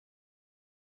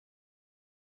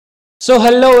So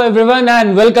hello everyone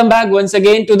and welcome back once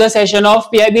again to the session of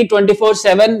PIB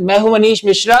 24/7. मैं हूं Manish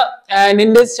Mishra and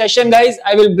in this session guys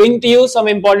I will bring to you some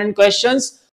important questions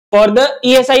for the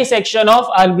ESI section of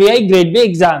RBI Grade B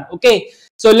exam. Okay,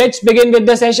 so let's begin with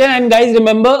the session and guys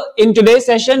remember in today's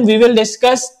session we will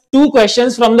discuss two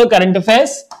questions from the current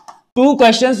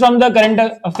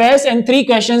affairs, and three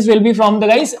questions will be from the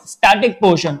guys static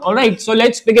portion. All right, so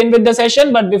let's begin with the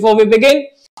session. But before we begin,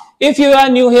 if you are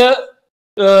new here,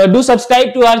 do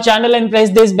subscribe to our channel and press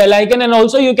this bell icon, and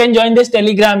also you can join this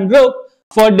Telegram group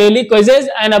for daily quizzes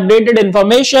and updated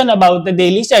information about the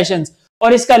daily sessions.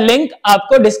 और इसका link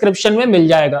आपको description में मिल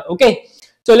जाएगा. Okay,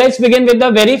 so let's begin with the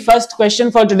very first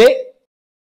question for today.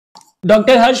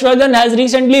 Dr. Harshvardhan has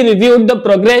recently reviewed the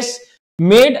progress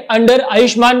made under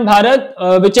Ayushmaam Bharat,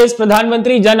 which is Pradhan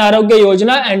Mantri Jan Arogya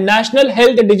Yojana and National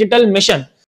Health Digital Mission.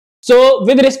 So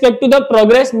with respect to the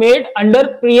progress made under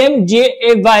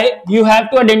PMJAY, you have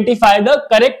to identify the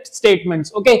correct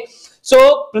statements. Okay, so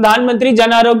Pradhan Mantri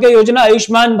Jan Arogya Yojana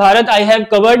Ayushmaam Bharat I have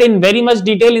covered in very much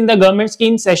detail in the government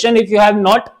scheme session. If you have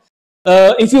not,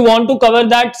 if you want to cover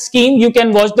that scheme, you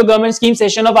can watch the government scheme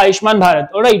session of Ayushmaam Bharat.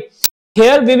 All right,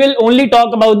 here we will only talk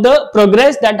about the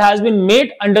progress that has been made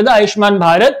under the Ayushmaam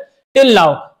Bharat till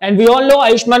now. And we all know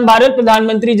Ayushmaam Bharat Pradhan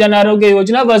Mantri Jan Arogya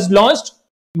Yojana was launched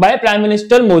by Prime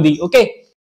Minister Modi. Okay,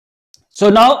 so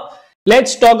now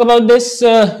let's talk about this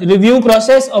review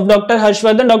process of Dr.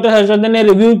 Harshvardhan. Dr. Harshvardhan ने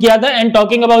review किया था and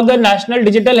talking about the National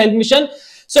Digital Health Mission.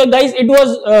 So guys, it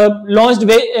was launched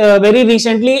very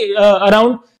recently,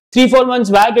 around 3-4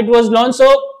 months back it was launched. So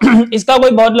इसका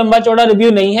कोई बहुत लंबा चौड़ा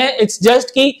review नहीं है. It's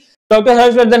just कि Dr.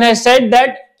 Harshvardhan has said that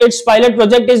its pilot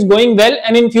project is going well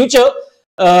and in future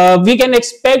we can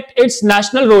expect its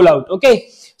national rollout. Okay.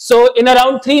 So in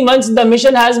around 3 months, the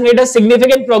mission has made a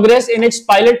significant progress in its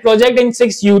pilot project in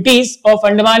 6 UTs of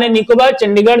Andaman and Nicobar,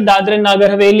 Chandigarh, Dadra and Nagar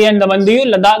Haveli and Daman-Diu,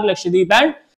 Ladakh, Lakshadweep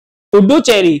and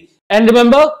Puducherry. And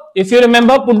remember, if you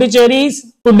remember,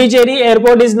 Puducherry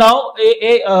airport is now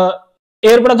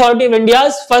Airport Authority of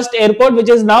India's first airport, which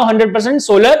is now 100%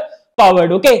 solar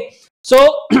powered. Okay, so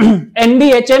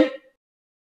NDHM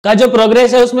का जो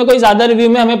progress है उसमें कोई ज्यादा review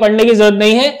में हमें पढ़ने की जरूरत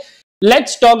नहीं है.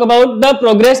 Let's talk about the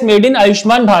progress made in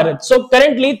Ayushmaam Bharat. So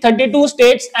currently 32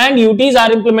 states and UTs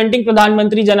are implementing Pradhan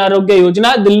Mantri Jan Arogya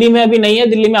Yojana. Delhi में अभी नहीं है,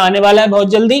 दिल्ली में आने वाला है बहुत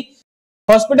जल्दी.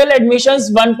 Hospital admissions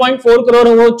 1.4 करोड़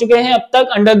हो चुके हैं अब तक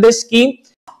under this scheme,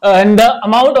 and the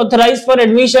amount authorized for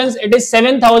admissions it is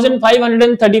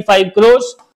 7,535 crores.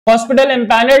 Hospital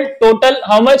empaneled total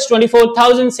how much?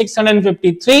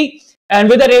 24,653, and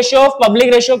with a ratio of public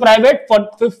ratio private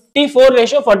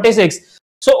 54:46.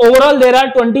 So overall there are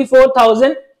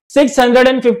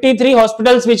 24,653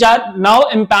 hospitals which are now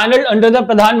empaneled under the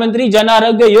Pradhan Mantri Jan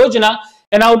Arogya Yojana,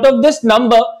 and out of this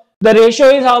number the ratio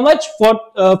is how much?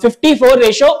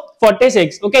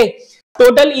 54:46. Okay,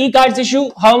 total e-cards issue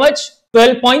how much?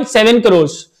 12.7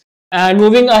 crores. And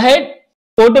moving ahead,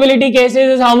 portability cases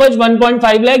is how much?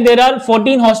 1.5 lakh. There are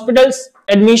 14 hospitals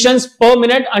admissions per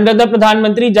minute under the Pradhan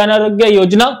Mantri Jan Arogya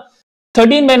Yojana.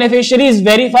 13 beneficiaries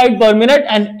verified per minute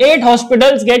and 8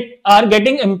 hospitals are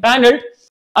getting empaneled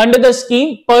under the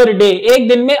scheme per day. एक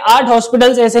दिन में 8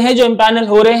 hospitals ऐसे हैं जो empanel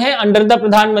हो रहे हैं under the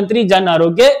Pradhan Mantri Jan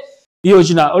Arogya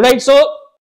Yojana. Alright, so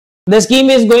the scheme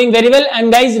is going very well,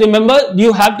 and guys remember,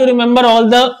 you have to remember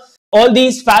all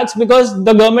these facts because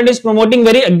the government is promoting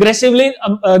very aggressively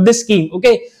this scheme.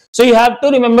 Okay, so you have to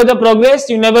remember the progress.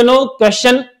 You never know,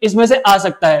 question इसमें से आ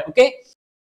सकता है. Okay.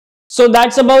 So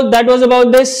that was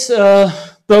about this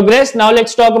progress. Now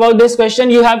let's talk about this question.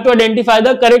 You have to identify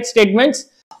the correct statements.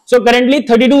 So currently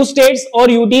 32 states or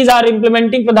UTs are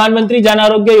implementing Pradhan Mantri Jan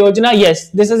Arogya Yojana. Yes,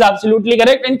 this is absolutely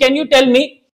correct. And can you tell me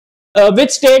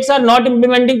which states are not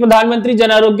implementing Pradhan Mantri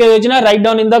Jan Arogya Yojana? Write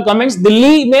down in the comments.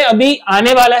 Delhi में अभी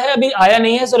आने वाला है, अभी आया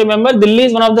नहीं है. So remember, Delhi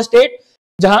is one of the state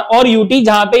जहां और UT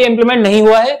जहां पे implement नहीं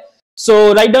हुआ है. So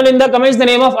write down in the comments the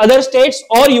name of other states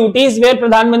or UTs where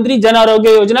Pradhan Mantri Jan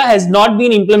Arogya Yojana has not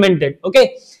been implemented. Okay,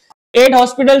 8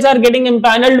 hospitals are getting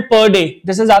empaneled per day.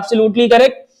 This is absolutely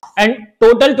correct. And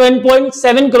total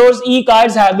 10.7 crores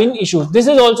e-cards have been issued. This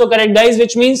is also correct, guys,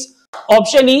 which means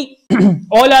option E,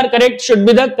 all are correct, should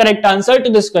be the correct answer to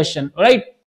this question. All right.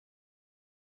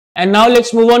 And now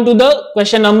let's move on to the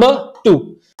question number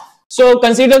 2. So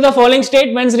consider the following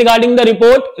statements regarding the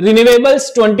report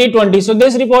Renewables 2020. So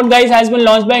this report, guys, has been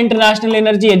launched by International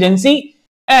Energy Agency,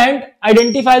 and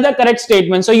identify the correct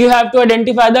statements. So you have to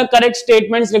identify the correct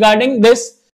statements regarding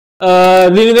this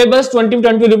Renewables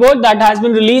 2020 report that has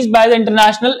been released by the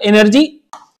International Energy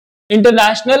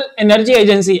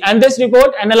Agency, and this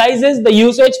report analyzes the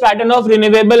usage pattern of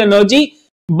renewable energy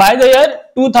by the year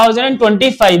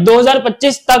 2025.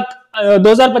 2025 तक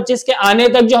 2025 के आने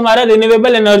तक जो हमारा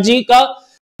renewable energy का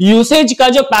usage का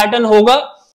जो pattern होगा,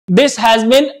 this has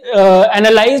been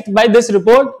analyzed by this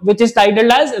report which is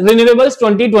titled as Renewables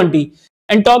 2020.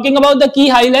 And talking about the key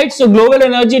highlights, so global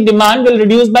energy demand will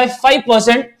reduce by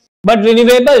 5%, but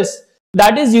renewables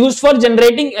that is used for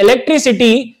generating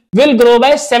electricity will grow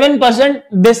by 7%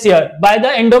 this year. By the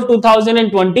end of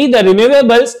 2020, the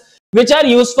renewables which are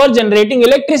used for generating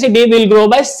electricity will grow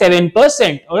by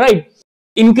 7%. All right.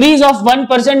 Increase of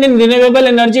 1% in renewable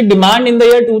energy demand in the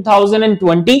year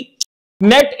 2020.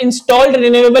 Net installed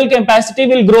renewable capacity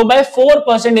will grow by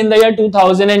 4% in the year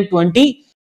 2020.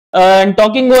 And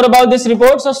talking more about this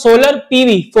report, so solar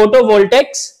PV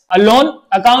photovoltaics alone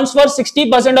accounts for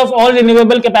 60% of all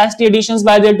renewable capacity additions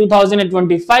by the year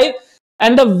 2025.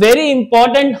 And the very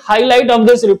important highlight of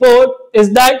this report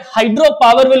is that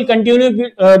hydropower will continue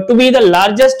to be the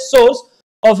largest source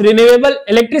of renewable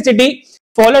electricity,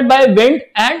 followed by wind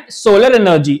and solar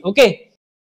energy. Okay,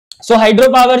 so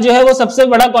hydropower जो है वो सबसे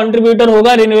बड़ा contributor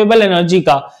होगा renewable energy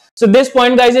का. So this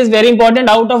point guys is very important.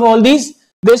 Out of all these,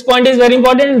 this point is very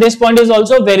important and this point is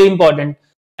also very important.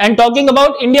 And talking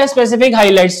about India specific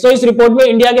highlights, so इस report में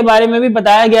India के बारे में भी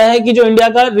बताया गया है कि जो इंडिया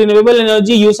का रिन्यूएबल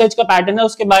एनर्जी यूसेज का पैटर्न है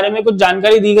उसके बारे में कुछ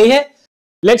जानकारी दी गई है.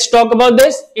 Let's talk about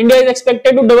this. India is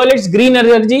expected to double it's green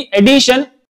energy addition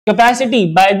capacity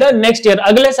by the next year.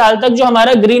 अगले साल तक जो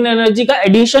हमारा ग्रीन एनर्जी का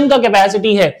एडिशन का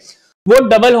कैपेसिटी है वो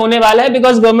डबल होने वाला है,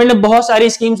 बिकॉज गवर्नमेंट ने बहुत सारी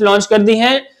स्कीम्स लॉन्च कर दी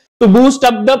हैं to boost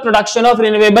up the production of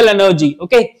renewable energy.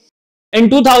 Okay, in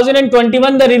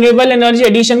 2021 the renewable energy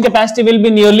addition capacity will be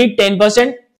nearly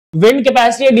 10%. Wind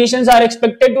capacity additions are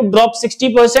expected to drop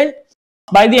 60%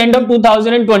 by the end of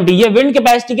 2020. ये wind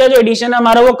capacity का जो addition है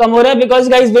हमारा वो कम हो रहा है, because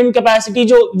guys wind capacity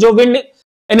जो wind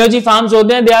energy farms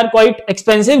होते हैं they are quite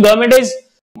expensive. Government is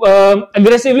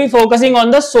aggressively focusing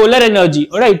on the solar energy.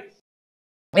 Alright,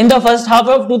 in the first half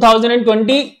of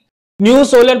 2020 new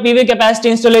solar PV capacity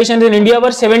installations in India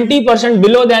were 70%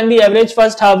 below than the average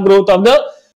first half growth of the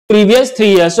previous 3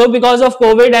 years. So because of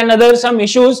COVID and other some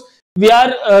issues, we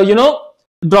are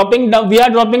dropping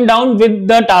down with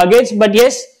the targets, but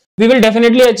yes, we will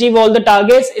definitely achieve all the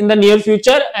targets in the near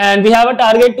future, and we have a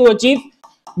target to achieve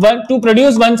to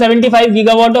produce 175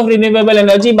 gigawatt of renewable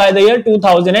energy by the year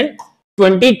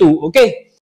 2022. Okay,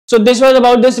 so this was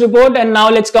about this report, and now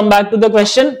let's come back to the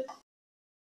question.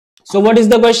 So what is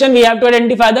the question? We have to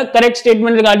identify the correct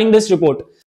statement regarding this report.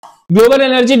 Global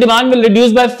energy demand will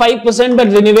reduce by 5%, but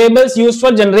renewables used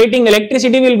for generating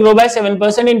electricity will grow by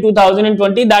 7% in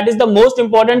 2020. That is the most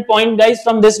important point, guys,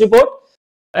 from this report.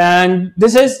 And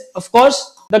this is, of course,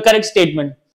 the correct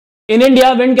statement. In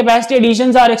India, wind capacity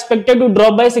additions are expected to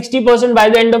drop by 60% by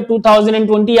the end of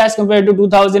 2020 as compared to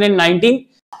 2019.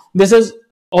 This is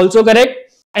also correct.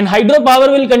 And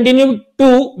hydropower will continue to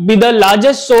be the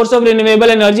largest source of renewable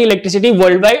energy electricity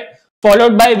worldwide,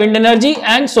 followed by wind energy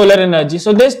and solar energy.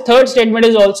 So this third statement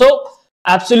is also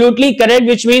absolutely correct,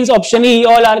 which means option E,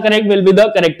 all are correct, will be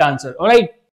the correct answer. All right.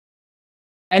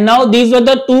 And now these were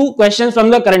the two questions from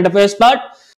the current affairs part.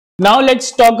 Now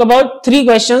let's talk about three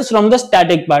questions from the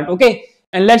static part. Okay.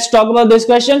 And let's talk about this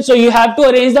question. So you have to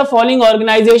arrange the following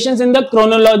organizations in the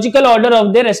chronological order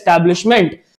of their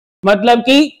establishment. मतलब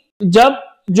कि जब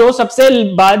जो सबसे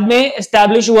बाद में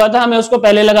establish हुआ था हमें उसको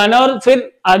पहले लगाना और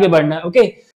फिर आगे बढ़ना है. Okay.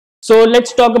 So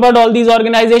let's talk about all these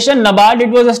organizations. NABARD, it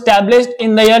was established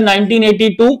in the year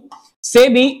 1982.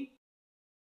 SEBI,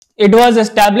 it was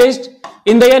established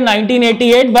in the year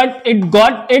 1988, but it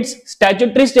got its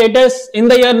statutory status in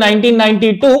the year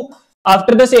 1992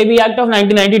 after the SEBI Act of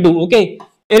 1992. Okay.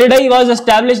 IRDAI was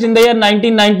established in the year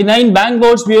 1999. Bank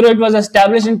Boards Bureau, it was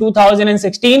established in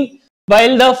 2016.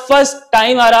 While the first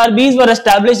time RRBs were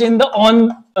established on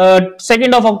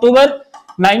 2nd of October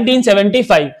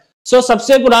 1975. So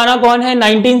सबसे पुराना कौन है?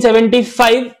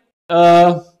 1975,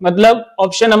 मतलब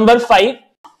option number 5.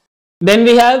 Then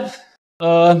we have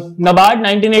NABARD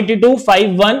 1982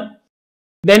 5-1.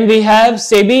 Then we have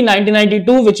SEBI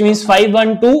 1992, which means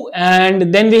 5-1-2,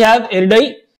 and then we have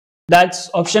IRDAI. That's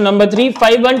option number 3.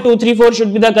 5-1-2-3-4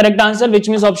 should be the correct answer, which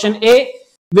means option A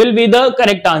will be the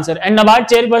correct answer. And NABARD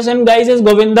chairperson, guys, is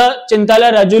Govinda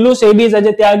Chintala Rajulu. SEBI is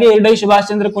Ajay Tyagi. IRDAI Subhash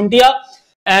Chandra Kuntia.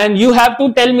 And you have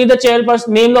to tell me the chairperson,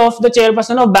 name of the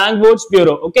chairperson of Bank Boards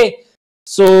Bureau. Okay.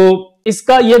 So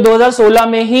इसका ये 2016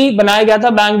 में ही बनाया गया था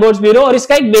bank boards bureau, और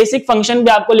इसका एक basic function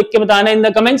भी आपको लिख के बताना है in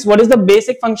the comments. What is the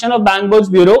basic function of bank boards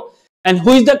bureau and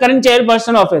who is the current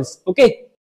chairperson of it. Okay.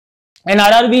 And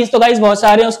RRB तो गाइस बहुत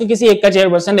सारे हैं, उसके किसी एक का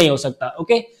चेयरपर्सन नहीं हो सकता.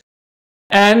 Okay.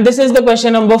 And this is the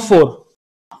question number 4.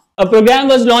 A program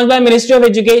was launched by Ministry of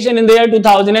Education in the year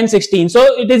 2016. So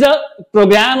it is a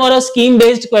program or a scheme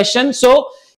based question. So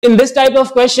in this type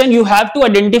of question you have to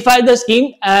identify the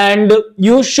scheme, and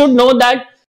you should know that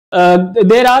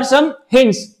there are some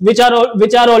hints which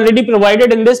are already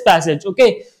provided in this passage.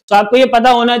 Okay, so आपको ये पता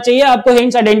होना चाहिए, आपको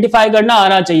hints identify करना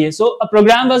आना चाहिए. So a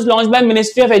program was launched by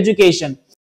Ministry of Education.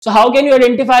 So how can you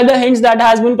identify the hints that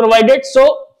has been provided? So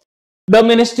the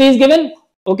ministry is given,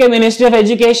 okay, Ministry of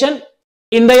Education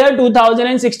in the year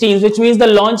 2016, which means the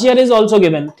launch year is also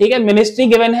given. ठीक है, ministry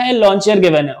given है, launch year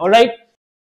given है. All right,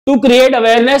 to create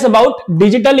awareness about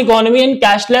digital economy and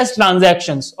cashless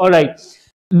transactions. All right,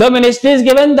 the ministry is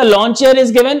given, the launch year is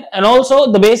given, and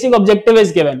also the basic objective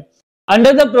is given.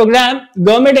 Under the program,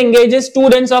 government engages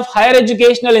students of higher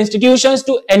educational institutions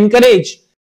to encourage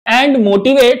and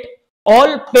motivate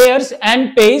all payers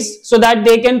and pays so that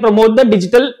they can promote the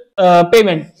digital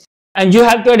payment, and you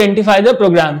have to identify the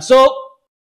program. So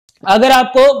अगर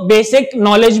आपको basic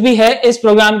knowledge भी है इस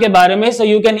programme के बारे में, so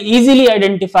you can easily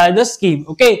identify the scheme.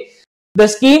 Okay, the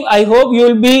scheme, I hope you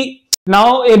will be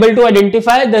now able to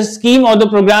identify the scheme or the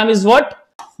program is what?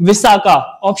 Visakha.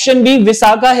 Option B,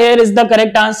 Visakha here is the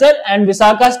correct answer, and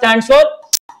Visakha stands for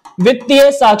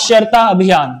वित्तीय साक्षरता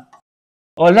अभियान.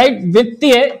 All right,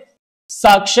 वित्तीय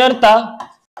साक्षरता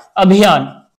अभियान.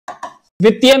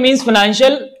 वित्तीय means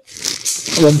financial.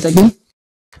 One second.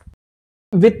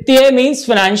 Vittya means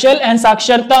financial and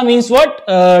Saksharta means what?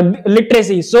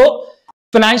 Literacy. So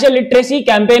financial literacy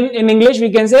campaign in English we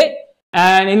can say,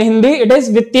 and in Hindi it is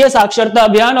Vittya Saksharta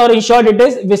Abhiyan, or in short it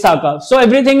is Visakha. So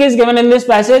everything is given in this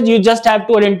passage. You just have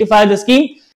to identify the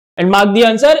scheme and mark the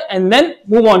answer, and then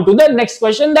move on to the next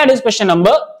question, that is question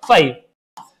number 5.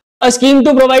 A scheme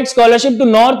to provide scholarship to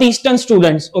northeastern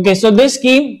students. Okay, so this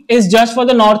scheme is just for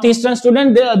the northeastern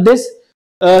student. This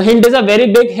hint is a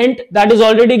very big hint that is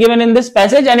already given in this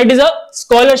passage, and it is a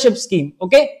scholarship scheme,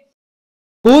 okay,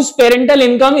 whose parental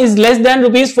income is less than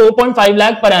rupees 4.5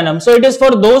 lakh per annum. So it is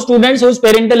for those students whose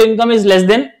parental income is less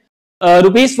than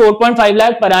rupees 4.5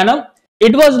 lakh per annum.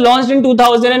 It was launched in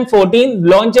 2014.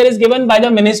 Launcher is given by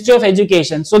the Ministry of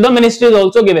Education. So the ministry is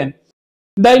also given.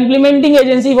 The implementing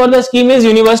agency for the scheme is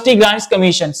University Grants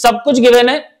Commission. सब कुछ given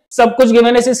है, सब कुछ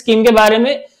given है इस scheme के बारे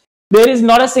में. There is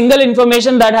not a single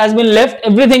information that has been left.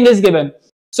 Everything is given.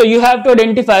 So you have to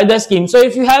identify the scheme. So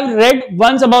if you have read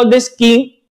once about this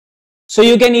scheme, so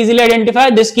you can easily identify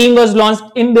this scheme was launched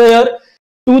in the year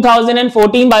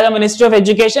 2014 by the Ministry of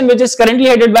Education, which is currently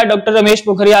headed by Dr. Ramesh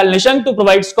Pokhriyal Nishank, to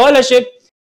provide scholarship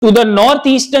to the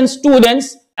northeastern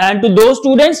students and to those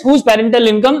students whose parental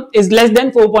income is less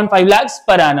than 4.5 lakhs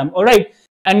per annum. All right.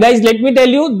 And guys, let me tell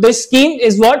you, this scheme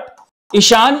is what?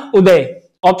 Ishan Uday.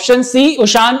 Option C,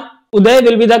 Ishan Uday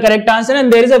will be the correct answer,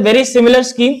 and there is a very similar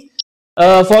scheme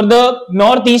for the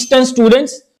northeastern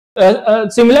students,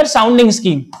 similar sounding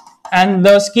scheme, and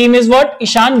the scheme is what?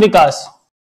 Ishan Vikas.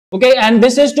 Okay, and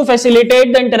this is to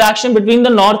facilitate the interaction between the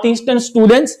northeastern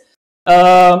students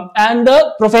and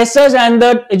the professors and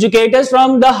the educators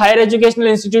from the higher educational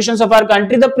institutions of our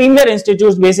country, the premier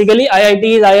institutes, basically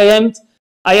IITs, IIMs,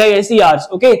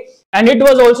 IISERs. Okay, and it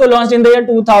was also launched in the year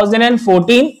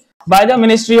 2014 by the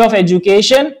Ministry of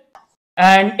Education,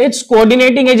 and its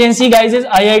coordinating agency, guys, is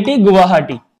IIT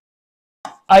Guwahati.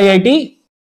 IIT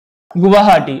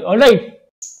Guwahati. All right.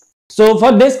 So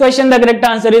for this question, the correct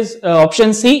answer is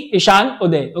option C, Ishan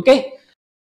Uday. Okay.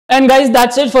 And guys,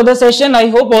 that's it for the session. I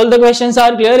hope all the questions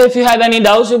are clear. If you have any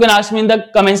doubts, you can ask me in the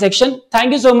comment section.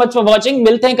 Thank you so much for watching.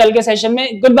 मिलते हैं कल के session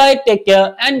में. Goodbye, take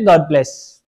care, and God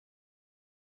bless.